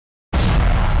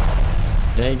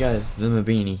Hey guys, the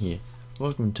Mabini here.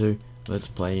 Welcome to Let's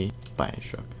Play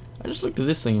Bioshock. I just looked at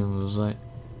this thing and was like,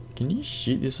 can you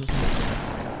shoot this or something?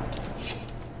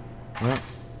 Well,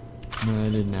 no,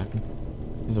 that didn't happen.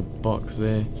 There's a box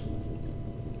there.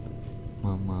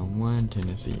 111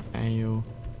 Tennessee Ale.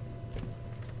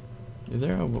 Is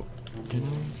there a... Can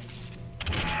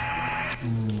I?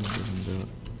 Doesn't do it.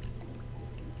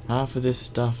 Half of this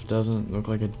stuff doesn't look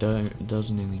like it does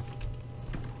anything.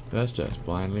 That's just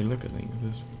blindly look at things.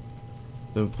 There's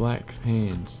the black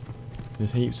hands.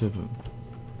 There's heaps of them.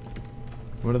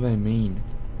 What do they mean?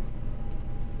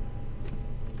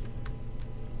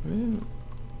 Well,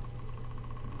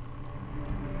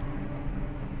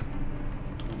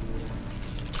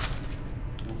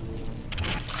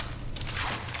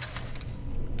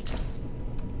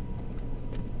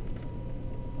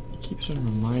 it keeps on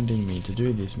reminding me to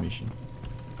do this mission.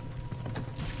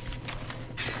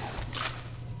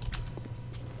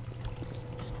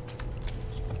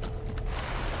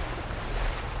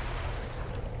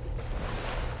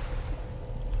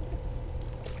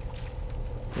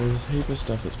 There's a heap of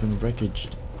stuff that's been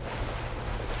wreckaged.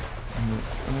 And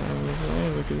hey,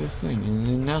 look at this thing, and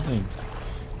then nothing.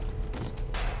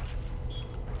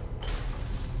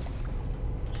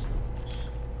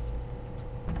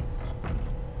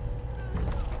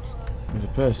 There's a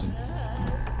person.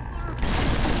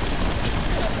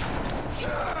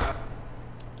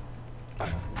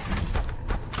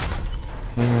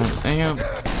 Hang on.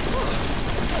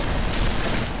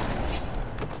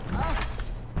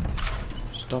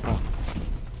 Stop up.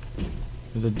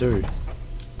 There's a dude.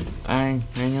 Hang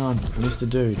on, Mr.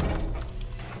 Dude.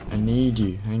 I need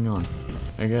you. Hang on.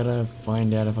 I gotta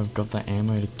find out if I've got the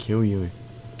ammo to kill you.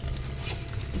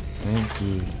 Thank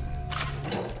you.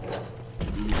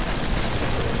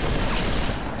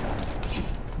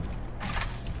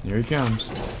 Here he comes.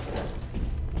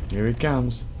 Here he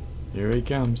comes. Here he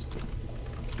comes.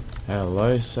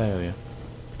 Hello, Sailor.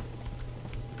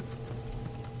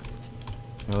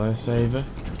 Hello, Saver.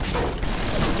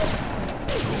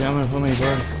 He's coming for me,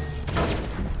 bro.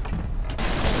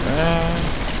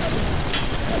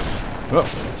 Oh,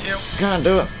 can't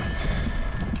do it.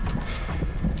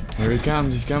 Here he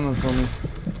comes. He's coming for me.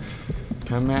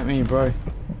 Come at me, bro.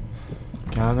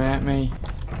 Come at me.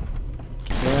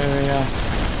 There we are.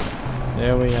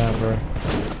 There we are, bro.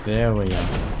 There we are.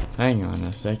 Hang on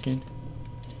a second.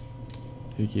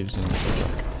 Who gives him a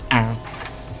fuck? Ow.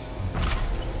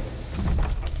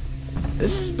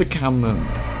 This has become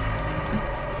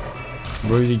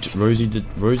Rosie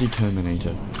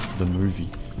Terminator, the movie.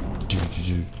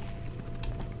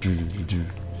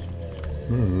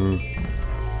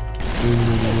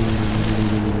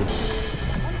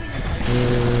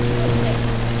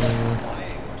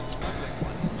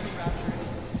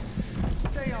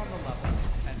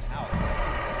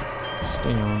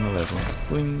 Stay on the level.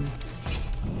 Bling.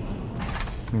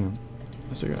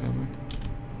 I still got ammo.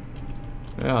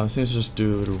 Yeah, it seems to just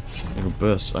do a little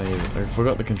bursts. I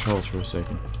forgot the controls for a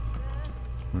second.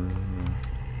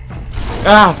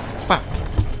 Ah! Fuck!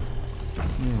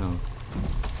 Now.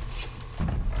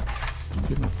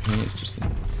 Did my pants just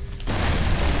then.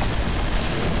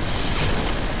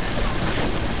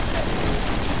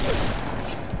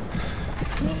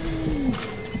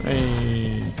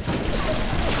 Hey!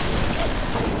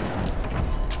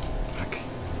 Fuck.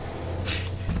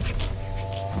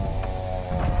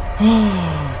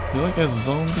 You're like a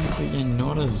zombie, but you're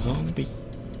not a zombie.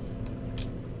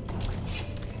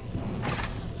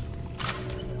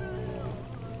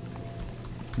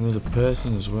 And there's a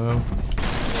person as well.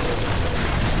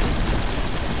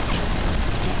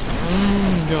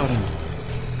 Got him.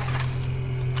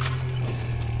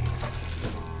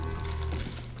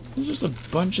 There's just a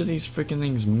bunch of these freaking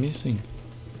things missing.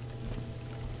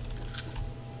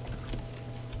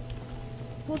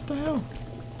 What the hell?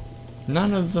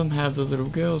 None of them have the little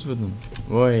girls with them.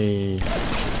 Oi.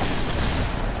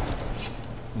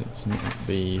 Let's not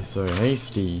be so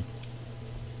hasty.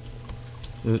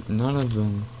 None of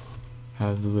them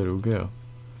have the little girl.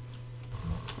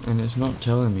 And it's not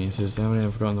telling me, it says they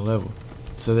haven't forgotten the level.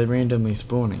 So they're randomly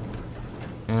spawning.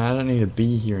 And I don't need to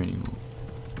be here anymore.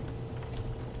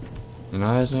 And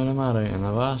I asked Nanamoto, and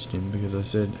I've asked him because I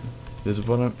said,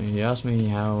 he asked me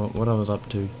what I was up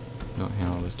to, not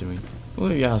how I was doing. Well,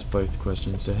 he asked both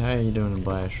questions, said, how are you doing in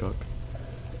Bioshock?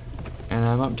 And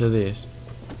I'm up to this.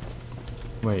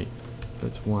 Wait,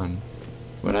 that's one.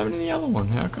 What happened to the other one?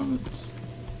 How come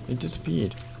it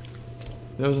disappeared?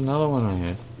 There was another one I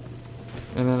had.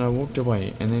 And then I walked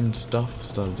away, and then stuff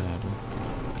started to happen.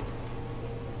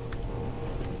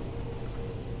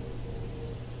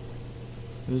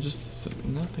 There's just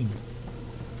nothing.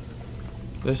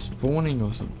 They're spawning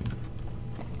or something.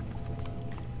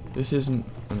 This isn't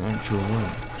an actual one.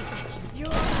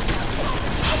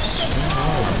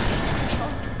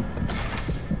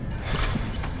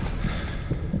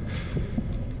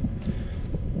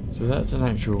 So that's an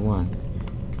actual one.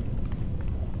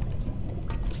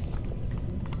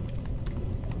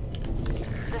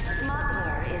 The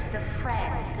smuggler is the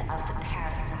friend of the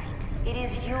parasite. It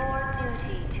is your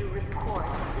duty to report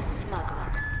the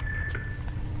smuggler.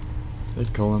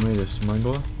 They're calling me the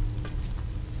smuggler?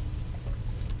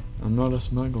 I'm not a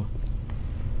smuggler.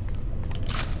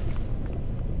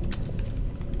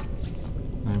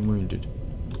 I'm wounded.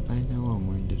 I know I'm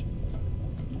wounded.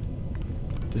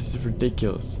 This is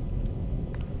ridiculous.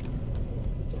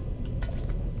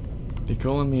 They're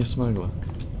calling me a smuggler.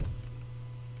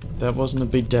 That wasn't a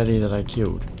Big Daddy that I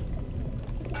killed.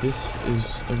 This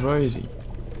is a Rosie.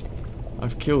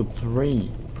 I've killed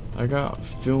 3. I got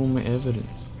film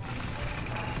evidence.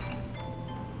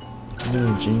 I'm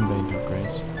doing gene bank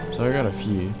upgrades. So I got a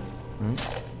few,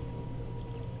 right?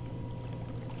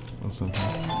 Or something.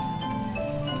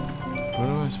 What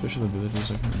are my special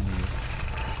abilities? I can't remember.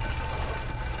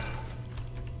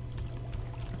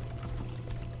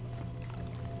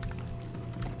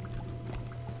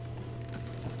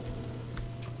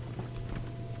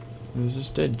 There's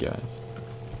just dead guys.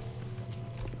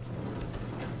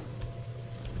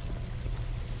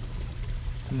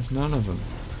 There's none of them.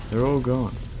 They're all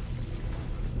gone.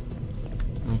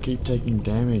 I keep taking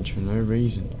damage for no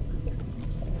reason.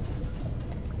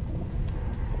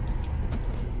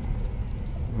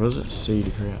 What does it C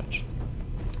to crouch?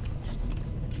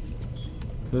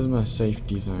 This is my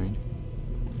safety zone.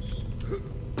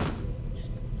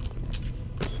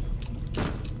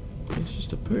 It's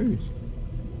just a poo.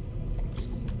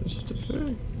 It's just a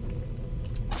poo.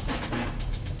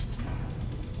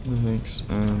 No thanks.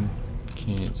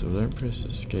 Cancel. Don't press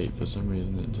escape. For some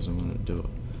reason it doesn't want to do it.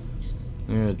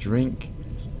 I got a drink.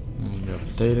 And I got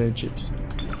potato chips.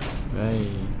 Hey.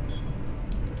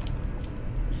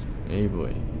 Hey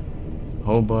boy.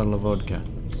 Whole bottle of vodka.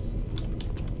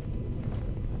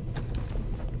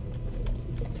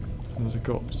 There's a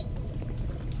corpse.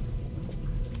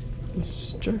 This is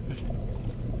stupid.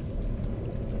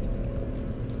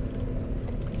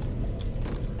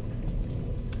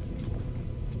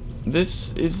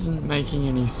 This isn't making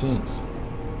any sense.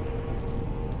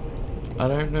 I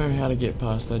don't know how to get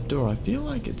past that door. I feel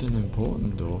like it's an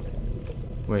important door.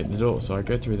 Wait, the door. So I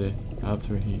go through there, up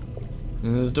through here.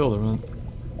 And there's a door that runs.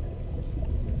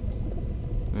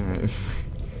 Alright.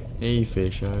 Hey,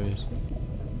 fishos.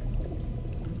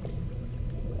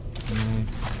 No.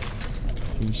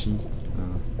 Fishy.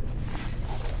 Oh.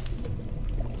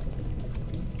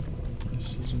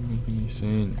 This doesn't make any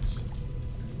sense.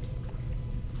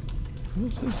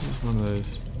 What's this? This is one of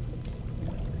those.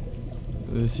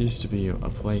 This used to be a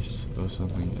place or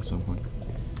something at some point.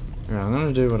 Alright, I'm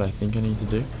gonna do what I think I need to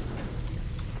do.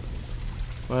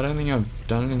 Well, I don't think I've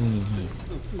done anything in here.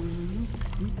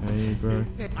 Hey, bro.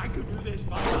 I could do this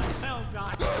by myself,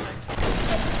 God.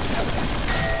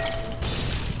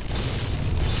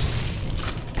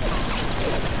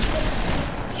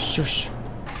 Shush.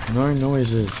 No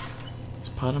noises. It's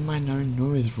part of my no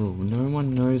noise rule. No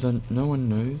one knows. No one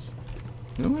knows.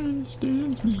 No one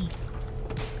understands me.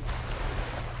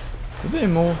 Is there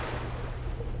more?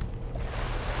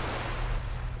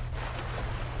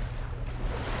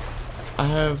 I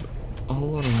have a whole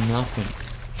lot of nothing.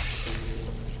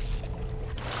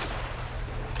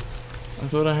 I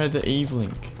thought I had the Eve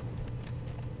link.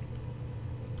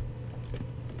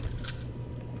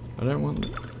 I don't want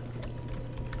it.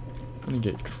 I'm gonna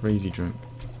get crazy drunk.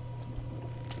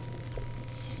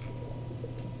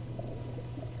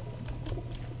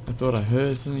 I thought I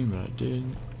heard something, but I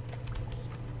didn't.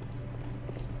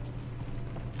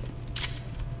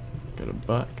 Got a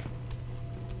buck.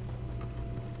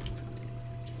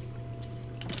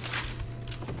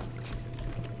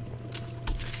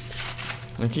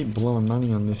 I keep blowing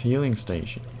money on this healing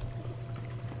station.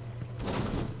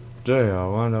 Gee, I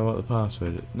wonder what the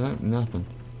password is. No, nothing.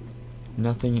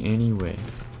 Nothing anywhere.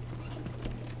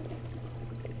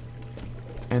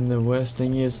 And the worst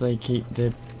thing is there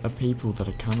are people that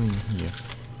are coming here.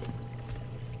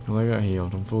 Well, I got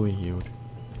healed. I'm fully healed.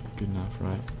 Good enough,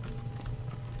 right?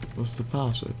 What's the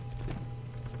password?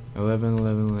 11,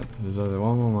 11, 11. There's either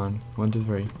 111, 1, 2,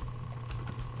 3,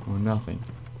 or nothing.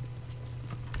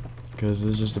 Because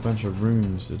there's just a bunch of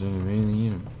rooms that don't have anything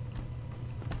in them.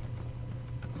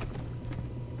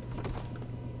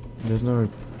 There's no...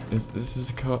 This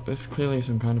is clearly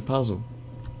some kind of puzzle.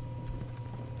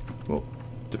 Well,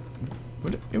 it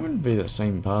wouldn't be the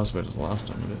same password as last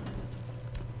time, would it?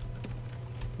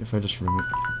 If I just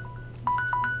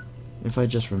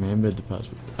remembered the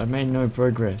password. I made no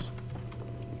progress.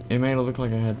 It made it look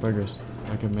like I had progress.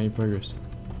 Like I made progress.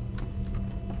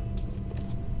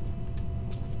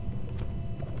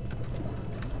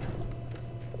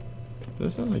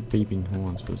 Those sound like beeping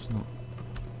horns, but it's not.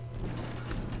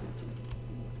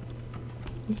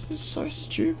 This is so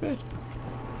stupid.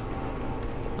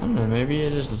 I don't know, maybe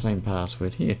it is the same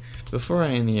password. Here, before I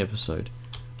end the episode,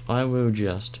 I will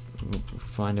just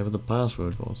find out what the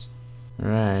password was.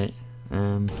 Alright,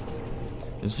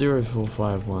 it's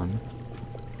 0451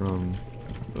 from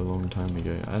a long time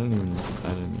ago. I don't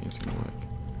think it's gonna work.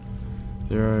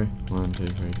 0, 1, 2,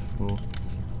 3, 4, 1,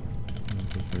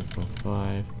 2, 3, 4,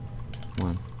 5,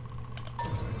 1.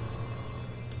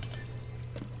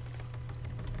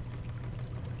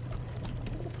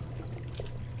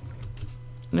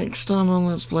 Next time on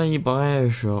Let's Play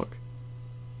Bioshock.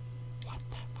 What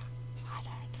the fuck? I don't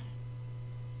know.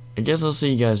 I guess I'll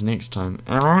see you guys next time.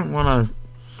 I don't wanna...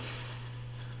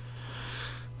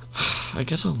 I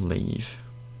guess I'll leave.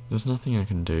 There's nothing I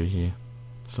can do here.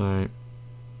 So,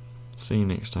 see you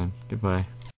next time. Goodbye.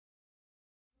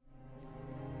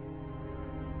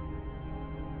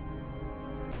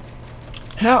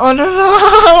 How?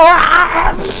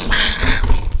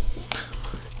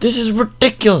 This is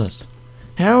ridiculous!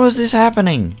 How is this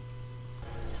happening?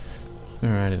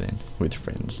 Alrighty then, with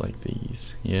friends like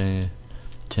these. Yeah,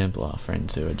 Templar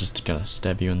friends who are just gonna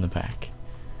stab you in the back.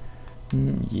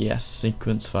 Yes,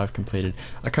 sequence 5 completed.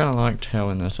 I kinda liked how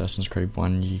in Assassin's Creed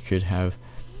 1 you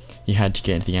had to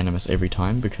get into the Animus every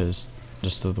time because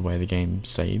just of the way the game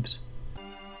saves.